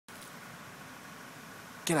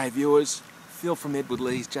G'day viewers, Phil from Edward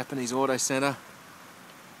Lee's Japanese Auto Centre.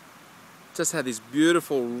 Just had this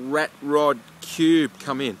beautiful rat rod cube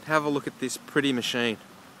come in. Have a look at this pretty machine.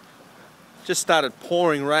 Just started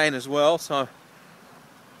pouring rain as well, so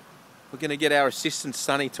we're going to get our assistant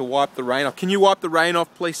Sonny to wipe the rain off. Can you wipe the rain off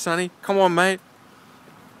please, Sonny? Come on mate.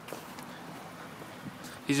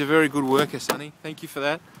 He's a very good worker, Sonny. Thank you for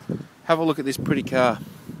that. Have a look at this pretty car.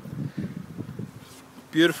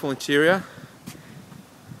 Beautiful interior.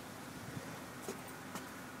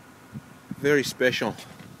 Very special.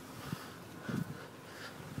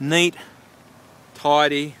 Neat,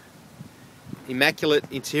 tidy, immaculate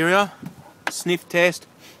interior. Sniff test.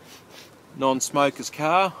 Non-smoker's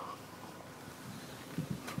car.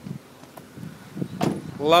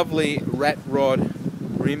 Lovely rat rod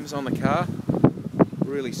rims on the car.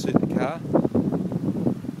 Really suit the car.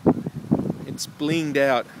 It's blinged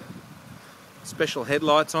out. Special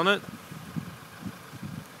headlights on it.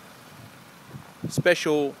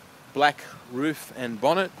 Special black roof and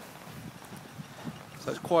bonnet.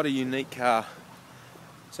 So it's quite a unique car.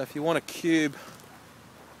 So if you want a cube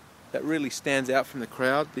that really stands out from the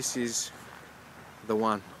crowd, this is the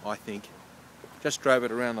one, I think. Just drove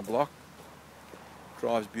it around the block.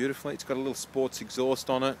 Drives beautifully. It's got a little sports exhaust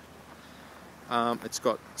on it. It's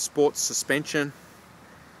got sports suspension,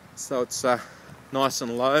 so it's nice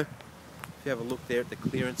and low. If you have a look there at the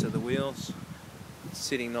clearance of the wheels, it's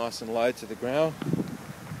sitting nice and low to the ground.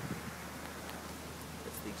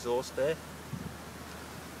 That's the exhaust there.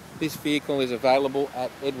 This vehicle is available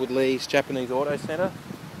at Edward Lee's Japanese Auto Centre.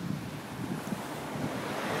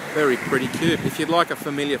 Very pretty cube. If you'd like a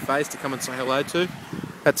familiar face to come and say hello to,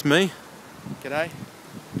 that's me. G'day,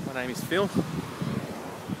 my name is Phil.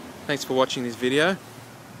 Thanks for watching this video.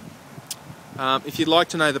 If you'd like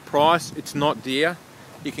to know the price, it's not dear.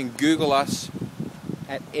 You can Google us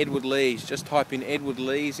at Edward Lee's. Just type in Edward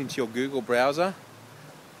Lee's into your Google browser,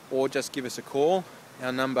 or just give us a call.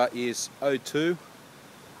 Our number is 02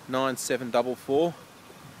 9744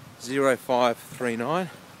 0539.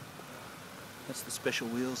 That's the special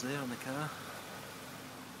wheels there on the car.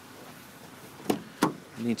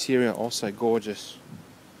 And the interior also gorgeous.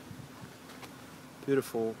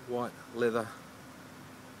 Beautiful white leather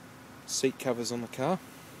seat covers on the car.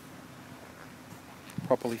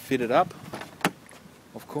 Properly fitted up,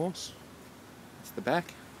 of course. That's the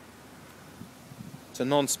back. It's a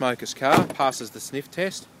non-smoker's car, passes the sniff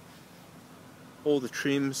test. All the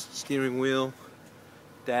trims, steering wheel,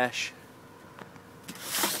 dash,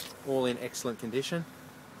 all in excellent condition.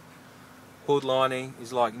 Hood lining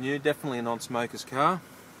is like new, definitely a non-smoker's car.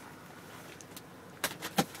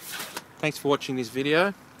 Thanks for watching this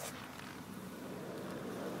video.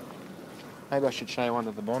 Maybe I should show you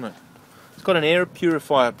under the bonnet. It's got an air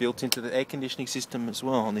purifier built into the air conditioning system as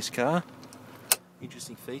well on this car.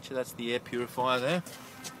 Interesting feature, that's the air purifier there.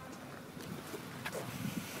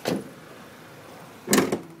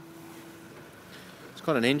 It's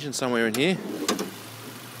got an engine somewhere in here.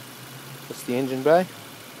 That's the engine bay.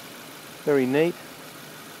 Very neat,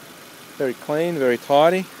 very clean, very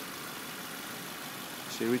tidy.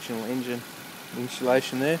 It's the original engine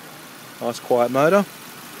insulation there. Nice quiet motor.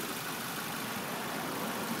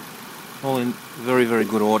 All in very, very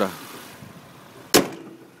good order.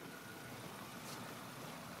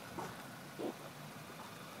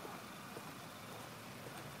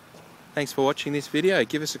 Thanks for watching this video.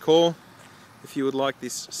 Give us a call if you would like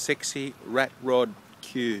this sexy rat rod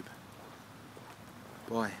cube.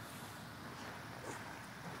 Bye.